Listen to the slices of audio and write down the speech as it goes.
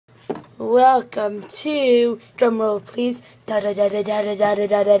Welcome to, drumroll please, da da da da da da da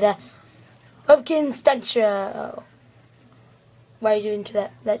da da da, Webkinz Stunt Show. Why are you doing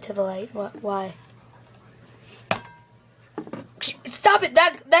that to the light? Why? Stop it!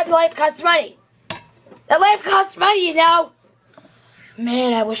 That light costs money. That light costs money, you know.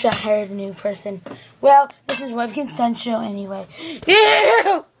 Man, I wish I hired a new person. Well, this is Webkinz Stunt Show anyway.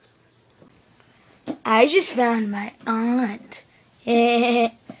 Ew! I just found my aunt.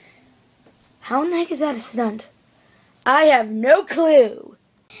 How in the heck is that a stunt? I have no clue.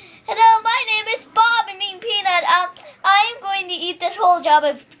 Hello, my name is Bob and mean Peanut. I am going to eat this whole jar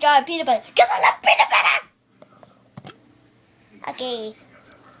of peanut butter because I love peanut butter. Okay.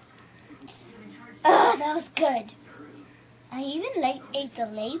 Oh, that was good. I even ate the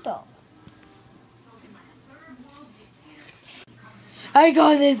label. I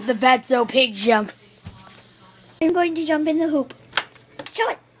call this the Fatso Pig jump. I'm going to jump in the hoop. Show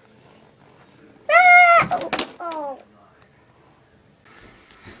it. Ah! Oh.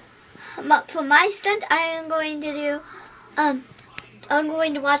 For my stunt, I am going to do, I'm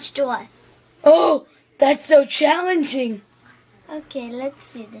going to watch Joy. Oh, that's so challenging. Okay, let's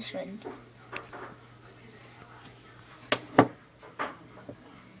see this one.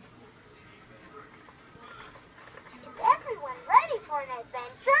 Is everyone ready for an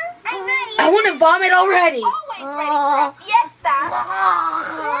adventure? I'm ready. I want to vomit already. Always ready for a fiesta.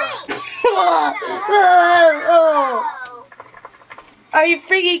 Oh. Are you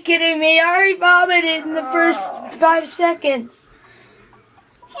freaking kidding me? I already vomited in the first 5 seconds.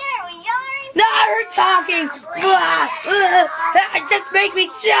 Here we are. No, you're talking. Just make me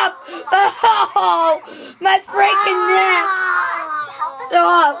jump. Oh, my freaking neck.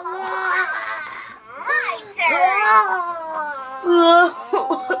 Oh. My turn.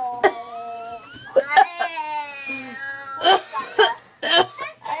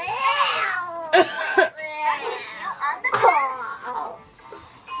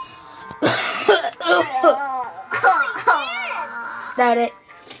 That it.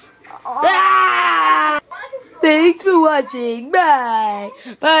 Ah! Thanks for watching. Bye.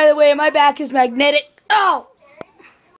 By the way, my back is magnetic. Oh!